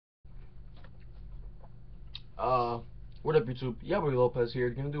What up, YouTube? Yeah, Buddy Lopez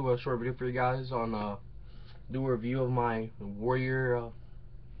here. Gonna do a short video for you guys on do a review of my Warrior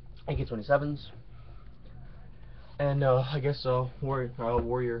AK27s, and I guess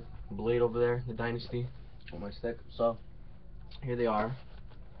Warrior blade over there, the Dynasty on my stick. So here they are,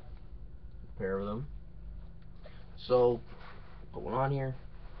 a pair of them. So put one on here.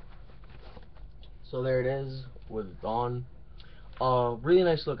 So there it is with it on. Really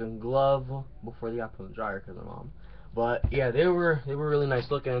nice looking glove before they got put in the dryer because of mom. But yeah, they were really nice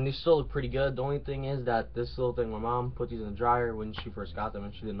looking, and they still look pretty good. The only thing is that this little thing, my mom put these in the dryer when she first got them,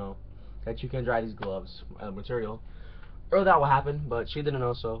 and she didn't know that you can dry these gloves material, or that would happen. But she didn't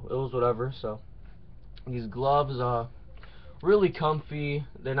know, so it was whatever. So these gloves really comfy.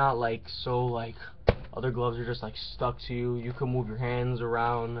 They're not like other gloves are just like stuck to you. You can move your hands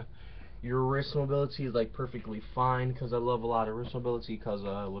around. Your wrist mobility is like perfectly fine, because I love a lot of wrist mobility, because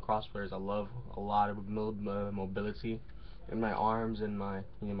lacrosse players, I love a lot of mobility in my arms and my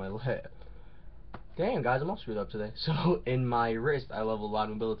leg. Damn guys, I'm all screwed up today. So in my wrist I love a lot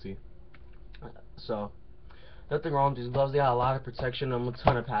of mobility. So nothing wrong with these gloves. They got a lot of protection and a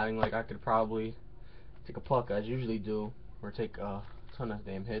ton of padding. Like I could probably take a puck as I usually do, or take a ton of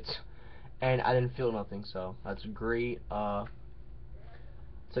damn hits, and I didn't feel nothing, so that's great.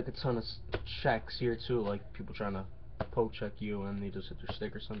 Took a ton of checks here too, like people trying to poke check you and they just hit their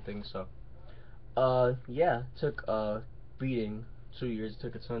stick or something. So yeah, took a beating, 2 years,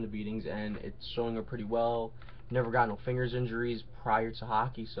 took a ton of beatings, and it's showing up pretty well. Never got no fingers injuries prior to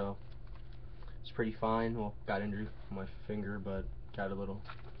hockey, so it's pretty fine. Well, got injury on my finger, but got a little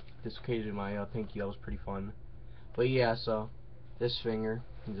dislocated in my pinky. That was pretty fun. But yeah, so this finger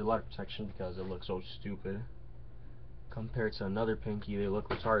needs a lot of protection because it looks so stupid. Compared to another pinky, they look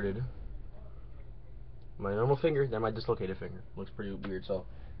retarded. My normal finger, then my dislocated finger. Looks pretty weird, so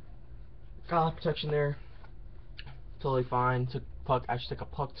got a lot of protection there. Totally fine. Actually took a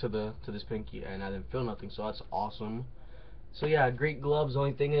puck to this pinky, and I didn't feel nothing, so that's awesome. So yeah, great gloves. The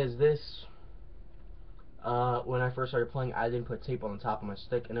only thing is this. When I first started playing, I didn't put tape on the top of my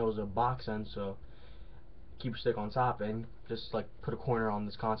stick, and it was a box end, so keep your stick on top and just like put a corner on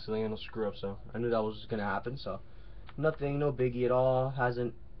this constantly, and it'll screw up. So I knew that was gonna happen. So nothing, no biggie at all.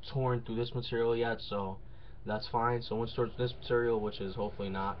 Hasn't torn through this material yet, so that's fine. So once towards this material, which is hopefully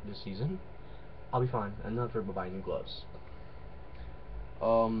not this season, I'll be fine. And not for buying new gloves.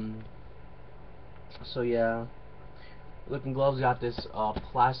 So yeah, looking gloves got this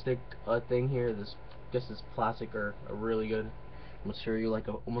plastic thing here. This plastic or a really good material, like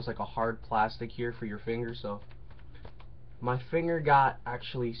almost like a hard plastic here for your finger. So my finger got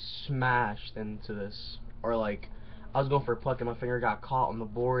actually smashed into this, or like I was going for a puck and my finger got caught on the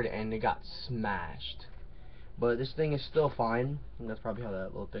board and it got smashed. But this thing is still fine, and that's probably how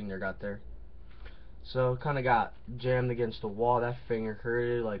that little thing there got there. So kind of got jammed against the wall. That finger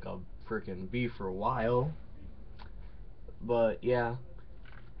hurted like a freaking bee for a while. But yeah,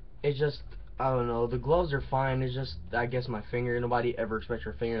 it's just, I don't know, the gloves are fine. It's just, I guess my finger, nobody ever expects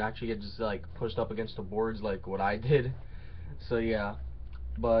your finger to actually get just like pushed up against the boards like what I did. So yeah,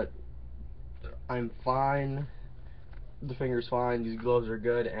 but I'm fine. The finger's fine. These gloves are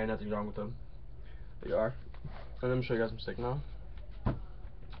good, and nothing's wrong with them. They are. And let me show you guys some stick now,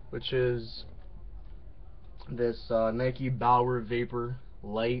 which is this Nike Bauer Vapor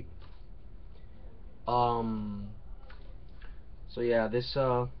Light. So yeah, this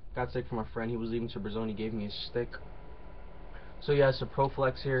got stick from my friend. He was leaving to Brazil and he gave me a stick. So yeah, it's a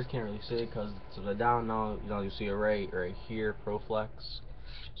Proflex here. Can't really see it because it's upside down. Now you see it right here, Proflex.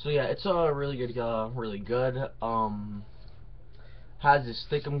 So yeah, it's really good. Has this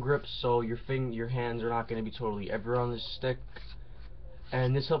stickum grip, so your hands are not going to be totally everywhere on this stick.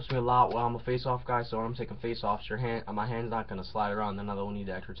 And this helps me a lot while I'm a face-off guy. So when I'm taking face-offs, my hand's not going to slide around. Then I don't need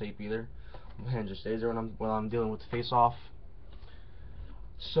the extra tape either. My hand just stays there when I'm dealing with the face-off.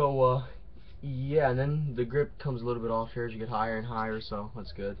 So yeah, and then the grip comes a little bit off here as you get higher and higher, so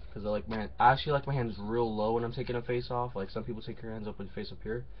that's good. Because I actually like my hands real low when I'm taking a face off. Like some people take your hands up with your face up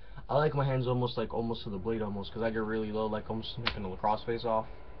here. I like my hands almost to the blade almost, because I get really low, like almost making a lacrosse face off.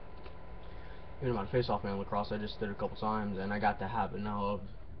 Even my face off, man, lacrosse I just did it a couple times, and I got the habit now of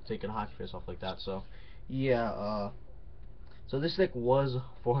taking a hockey face off like that. So yeah, so this stick was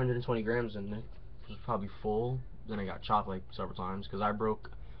 420 grams, and it was probably full. Then I got chopped like several times because I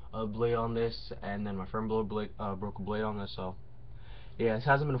broke a blade on this, and then my friend broke a blade on this. So yeah, this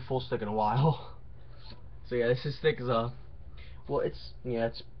hasn't been a full stick in a while. So yeah, this stick is well, it's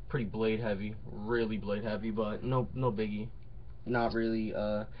pretty blade heavy, really blade heavy, but no biggie. Not really.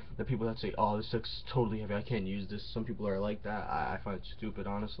 The people that say, oh, this stick's totally heavy, I can't use this. Some people are like that. I find it stupid,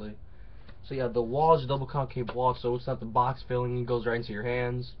 honestly. So yeah, the wall is a double concave wall, so it's not the box filling, it goes right into your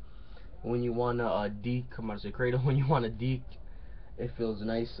hands. When you want to deke, I'm about to say cradle, when you want to deke, it feels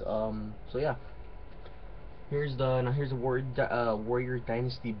nice. So yeah, here's the Warrior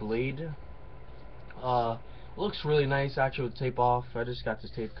Dynasty blade. Looks really nice actually with tape off. I just got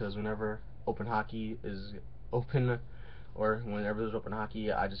this tape because whenever open hockey is open, or whenever there's open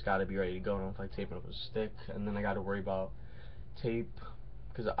hockey, I just gotta be ready to go. I don't like taping up a stick, and then I gotta worry about tape.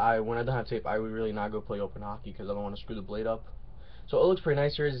 Because when I don't have tape, I would really not go play open hockey because I don't want to screw the blade up. So it looks pretty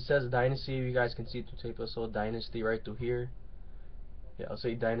nice here. It says Dynasty. You guys can see it through tape. So Dynasty right through here. Yeah, I'll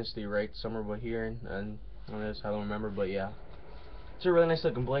say Dynasty right somewhere but here, and on this I don't remember, but yeah, it's a really nice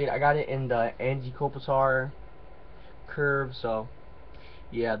looking blade. I got it in the Andy Kopitar curve. So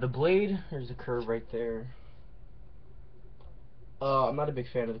yeah, the blade. There's the curve right there. I'm not a big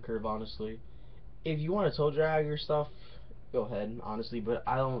fan of the curve, honestly. If you want to toe drag your stuff, go ahead, honestly, but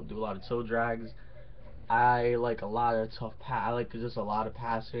I don't do a lot of toe drags. I like a lot of I like just a lot of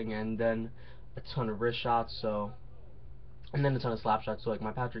passing, and then a ton of wrist shots, so, and then a ton of slap shots. So like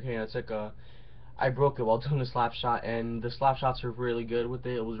my Patrick Kane, I broke it while doing a slap shot, and the slap shots are really good with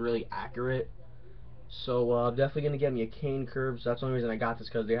it. It was really accurate. So I'm definitely gonna get me a cane curve. So that's the only reason I got this,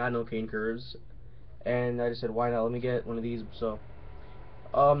 because they had no cane curves, and I just said, why not? Let me get one of these. So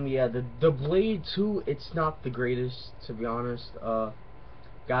yeah, the blade too, it's not the greatest, to be honest.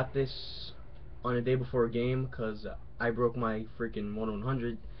 Got this on a day before a game because I broke my freaking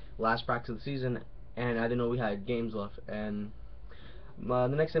 1/100 last practice of the season, and I didn't know we had games left. And the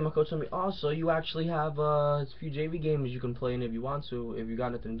next day my coach told me, oh, so you actually have a few JV games you can play in if you want to, if you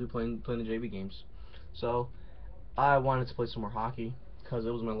got nothing to do playing the JV games. So I wanted to play some more hockey because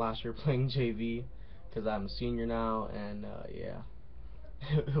it was my last year playing JV, because I'm a senior now, and yeah,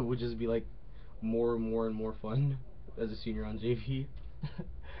 it would just be like more and more and more fun as a senior on JV.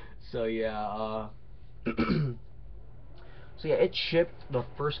 So yeah, so yeah, it shipped the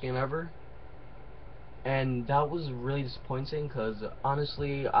first game ever, and that was really disappointing because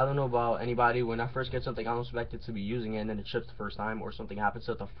honestly, I don't know about anybody. When I first get something, I don't expect it to be using it, and then it ships the first time, or something happens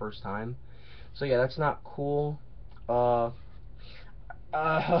to it the first time. So yeah, that's not cool. Um,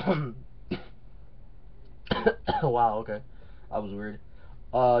 wow, okay, that was weird.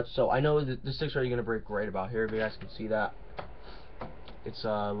 So I know that the sticks are gonna break right about here. If you guys can see that, it's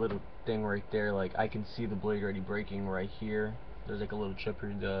a little thing right there. Like I can see the blade already breaking right here. There's like a little chip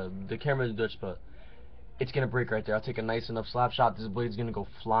here. The camera's Dutch, but it's gonna break right there. I'll take a nice enough slap shot. This blade's gonna go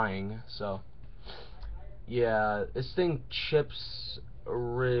flying. So yeah, this thing chips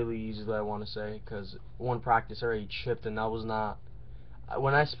really easily, I want to say, because one practice already chipped, and that was not.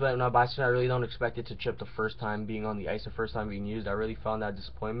 When I buy spin, I really don't expect it to chip the first time being on the ice, the first time being used. I really found that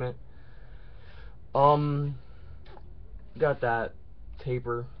disappointment. Got that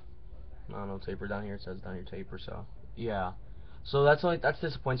taper. I don't know, taper down here. It says down here taper. So yeah. So that's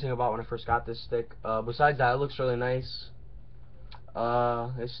disappointing about when I first got this stick. Besides that, it looks really nice.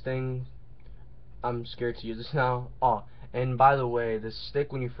 This thing, I'm scared to use this now. Oh, and by the way, this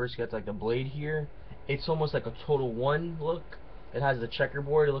stick, when you first get like the blade here, it's almost like a Total One look. It has the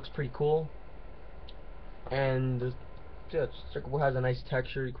checkerboard. It looks pretty cool. And yeah, checkerboard has a nice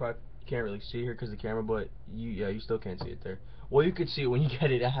texture. You can't really see here because the camera, but you still can't see it there. Well, you could see it when you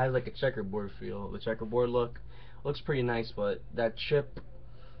get it. It has like a checkerboard feel. The checkerboard look looks pretty nice, but that chip,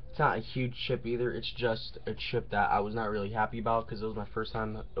 it's not a huge chip either. It's just a chip that I was not really happy about because it was my first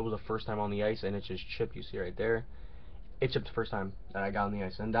time. It was the first time on the ice, and it just chipped. You see right there. It chipped the first time that I got on the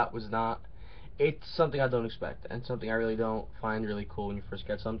ice, and that was not. It's something I don't expect, and something I really don't find really cool when you first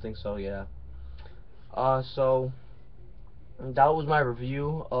get something. So yeah. So that was my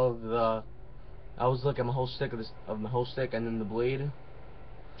review of the. I was looking at my whole stick and then the blade.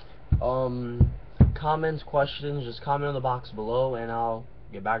 Comments, questions, just comment in the box below, and I'll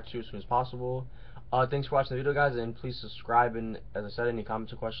get back to you as soon as possible. Thanks for watching the video, guys, and please subscribe. And as I said, any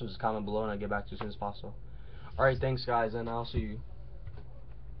comments or questions, just comment below, and I'll get back to you as soon as possible. Alright, thanks, guys, and I'll see you.